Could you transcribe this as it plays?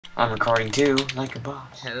I'm recording too, like a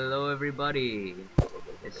boss. Hello everybody,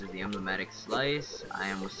 this is the Emblematic Slice. I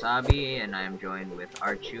am Wasabi and I am joined with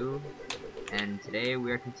Archoo, and today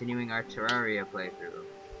we are continuing our Terraria playthrough.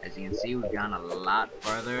 As you can see, we've gone a lot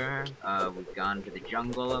farther. We've gone to the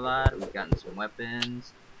jungle a lot, we've gotten some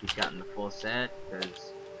weapons, he's gotten the full set,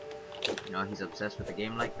 because, you know, he's obsessed with a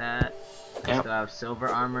game like that. I Yep. still have silver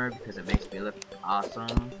armor because it makes me look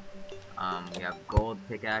awesome. We have gold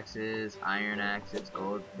pickaxes, iron axes,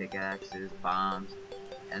 gold pickaxes, bombs,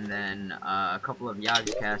 and then a couple of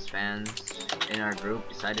Yogscast fans in our group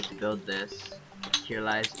decided to build this. Here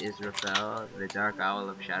lies Israfel, the dark owl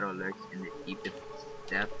of shadow lurks in the deepest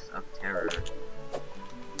depths of terror.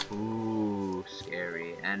 Ooh,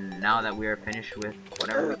 scary. And now that we are finished with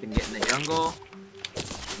whatever we can get in the jungle,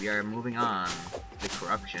 we are moving on to the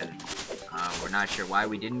corruption. We're not sure why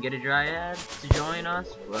we didn't get a dryad to join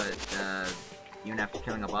us, but even after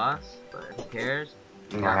killing a boss, but who cares?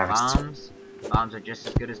 We got bombs. Bombs are just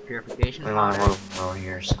as good as purification. We want to move over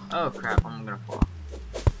here. So. Oh crap! I'm gonna fall.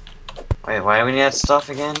 Wait, why do we need that stuff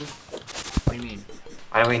again? What do you mean?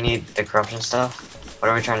 Why do we need the corruption stuff? What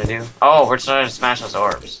are we trying to do? Oh, we're trying to smash those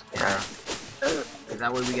orbs. Yeah. Because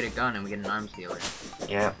that way we get a gun and we get an arms dealer.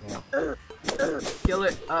 Yeah. Kill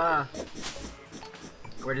it!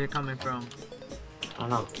 Where is it coming from? I don't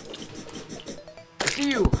know. I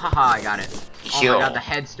see you! Haha, I got it. Oh my god, the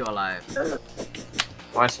head's still alive.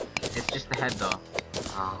 What? It's just the head though.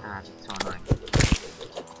 Oh. Ah, it's so annoying.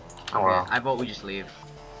 Oh well. I vote we just leave.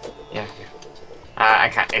 Yeah. I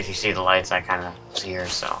can't. If you see the lights, I kind of see here.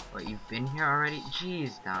 So. What, you've been here already?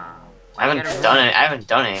 Jeez, Dom. I haven't done it. I haven't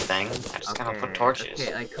done anything. I just kind of put torches.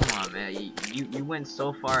 Okay, like come on, man. You went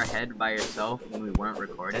so far ahead by yourself when we weren't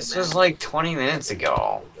recording. This was like 20 minutes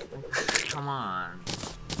ago. Come on.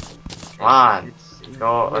 Come on. Let's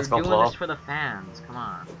go We're doing blow. this for the fans. Come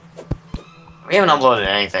on. We haven't uploaded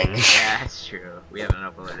anything. Yeah, that's true. We haven't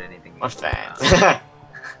uploaded anything. What's that?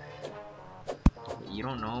 You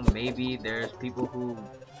don't know. Maybe there's people who.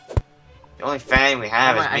 The only fan we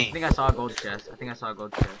have is me. I think I saw a gold chest. I think I saw a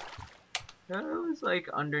gold chest. It was like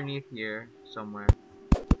underneath here somewhere.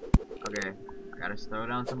 Okay, I gotta throw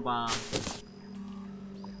down some bombs.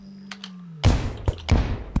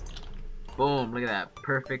 Boom! Look at that,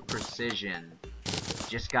 perfect precision.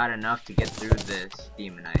 Just got enough to get through this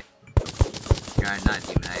demonite. Not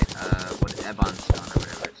demonite. What is Ebon stone or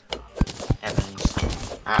whatever it's called? Ebony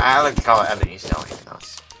stone. I like to call it ebony stone, even though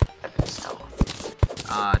it's ebony stone.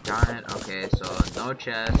 Darn it. Okay, so no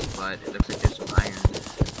chest, but it looks like there's some iron.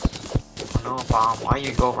 Oh no, bomb. Why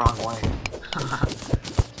you go wrong way?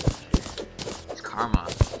 It's karma.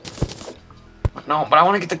 No, but I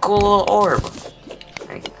want to get the cool little orb.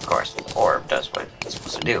 I mean, of course, the orb does what it's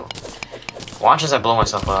supposed to do. Watch as I blow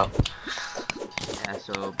myself up. Yeah,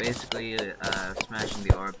 so basically, smashing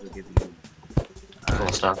the orb will give you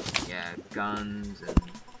Cool stuff. Yeah, guns and.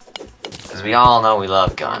 Because we all know we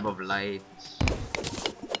love guns. Orb of lights,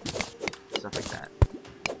 stuff like that.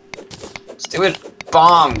 Stupid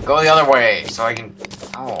bomb, go the other way, so I can.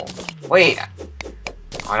 Oh, wait.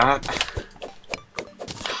 Why not?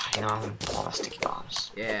 You know, I'm gonna pull the sticky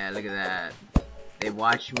bombs. Yeah, look at that. They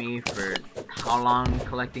watched me for how long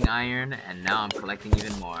collecting iron, and now I'm collecting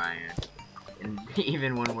even more iron. And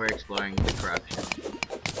even when we're exploring the corruption.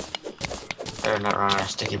 Better not run out of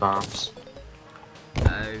sticky bombs.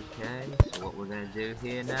 Okay, so what we're gonna do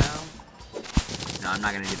here now? No, I'm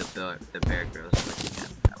not gonna do the Bear Grylls clicking it.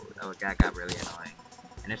 That got really annoying,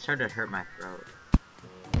 and it started to hurt my throat.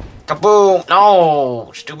 Kaboom!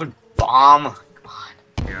 No, stupid bomb.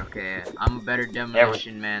 You're okay. I'm a better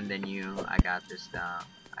demolition man than you. I got this down.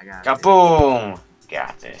 I got Kaboom!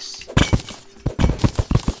 Got this.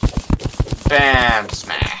 Bam!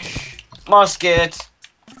 Smash. Musket!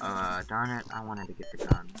 Darn it. I wanted to get the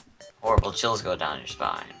gun. Horrible chills go down your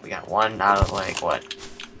spine. We got one out of like, what?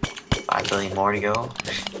 5 billion more to go?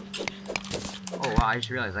 Oh wow, I just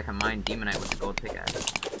realized I can mine demonite with the gold pickaxe.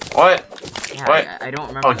 What? Yeah, What? I don't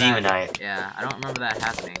remember Oh, that. demonite. Yeah, I don't remember that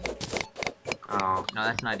happening. Oh. No,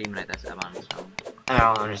 that's not demonite, that's Ebon stone. I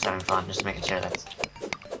know, I'm just having fun, just making sure that's...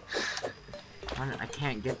 I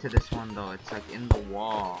can't get to this one though, it's like in the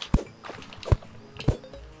wall.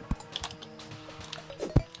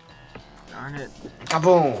 Darn it.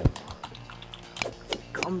 Kaboom!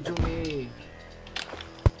 Come to me!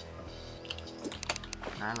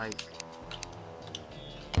 I like...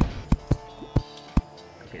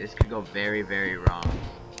 Okay, this could go very, very wrong.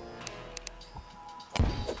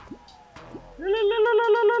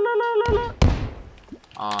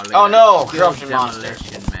 Oh no! Corruption monster.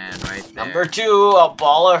 Demolition man right there. Number 2, a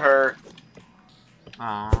ball of hurt.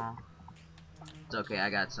 Aww. It's okay, I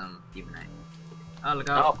got some demonite. Oh, look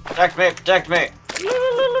out. Oh, protect me, protect me.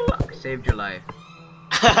 I saved your life.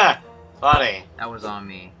 Funny. That was on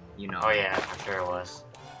me, you know. Oh yeah, I'm sure it was.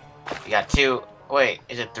 You got 2. Wait,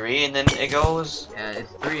 is it 3 and then it goes? Yeah,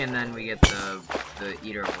 it's 3 and then we get the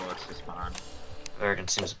eater bullets to spawn. Better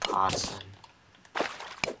consume some pots then.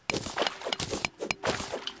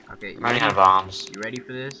 Okay, I'm running out of bombs. you ready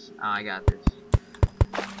for this? I got this.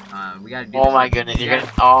 We gotta do Oh this my like, goodness, you you're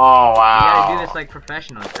gotta, gonna. Oh wow. you gotta do this like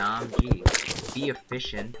professionals, Dom. Gee, be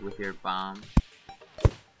efficient with your bombs.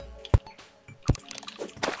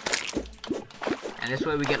 And this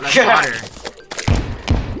way we get less water.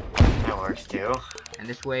 That works too. And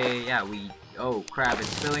this way, yeah, we... Oh, crap, it's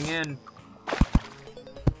spilling in.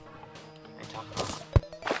 It's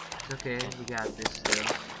okay, we got this still.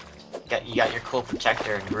 You got your cool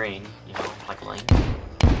protector in green, you know, like Link.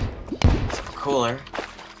 It's cooler.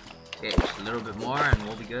 Okay, just a little bit more and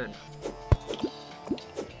we'll be good.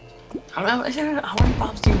 How many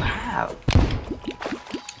bombs do you have?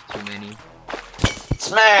 Too many.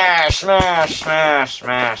 Smash, smash, smash,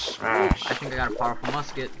 smash, smash. I think I got a powerful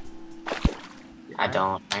musket. I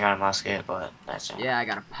don't. I got a musket, but that's it. Yeah, I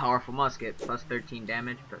got a powerful musket. Plus 13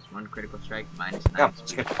 damage, plus 1 critical strike, minus 9 Yeah,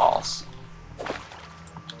 speed. musket balls.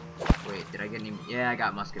 Wait, did I get any? Yeah, I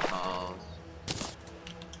got musket balls.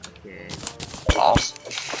 Okay. Balls.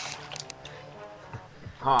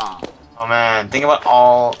 Ha! Oh man, think about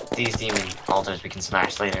all these demon altars we can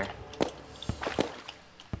smash later.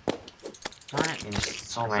 Darn it. There's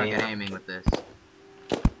so I suck many. at aiming with this.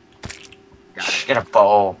 Got it. Get a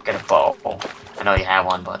bow. Get a bow. I know you have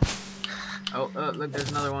one, but. Oh, look,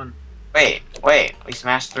 there's another one. Wait. We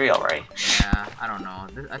smashed 3 already. Yeah, I don't know.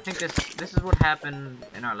 I think this is what happened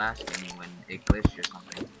in our last game when it glitched or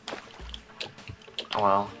something. Oh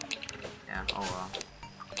well. Yeah, oh well.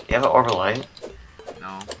 You have an orbital light?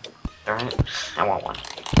 No. Darn it. I want one.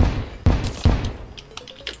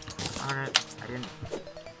 Darn it. I didn't.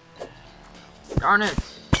 Darn it!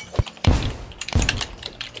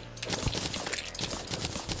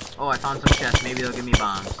 Oh, I found some chests. Maybe they'll give me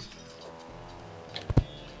bombs.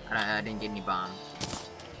 I didn't get any bombs.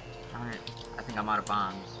 Darn it. I think I'm out of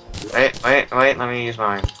bombs. Wait, let me use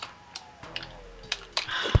mine.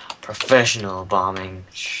 Professional bombing.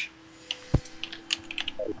 Shh.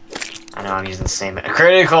 I know I'm using the same.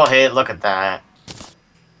 Critical hit, look at that.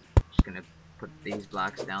 Just gonna put these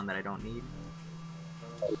blocks down that I don't need.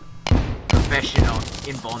 Professional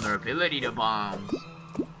invulnerability to bombs.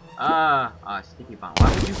 Sticky bomb.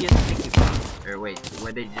 Why would you get sticky bombs? Or wait,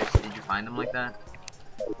 did you find them like that?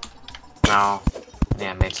 No.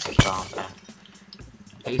 Yeah, I made sticky bombs.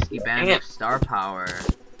 Hasty band of star power.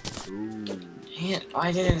 Ooh. Dang it,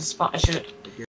 why didn't it spawn? I should.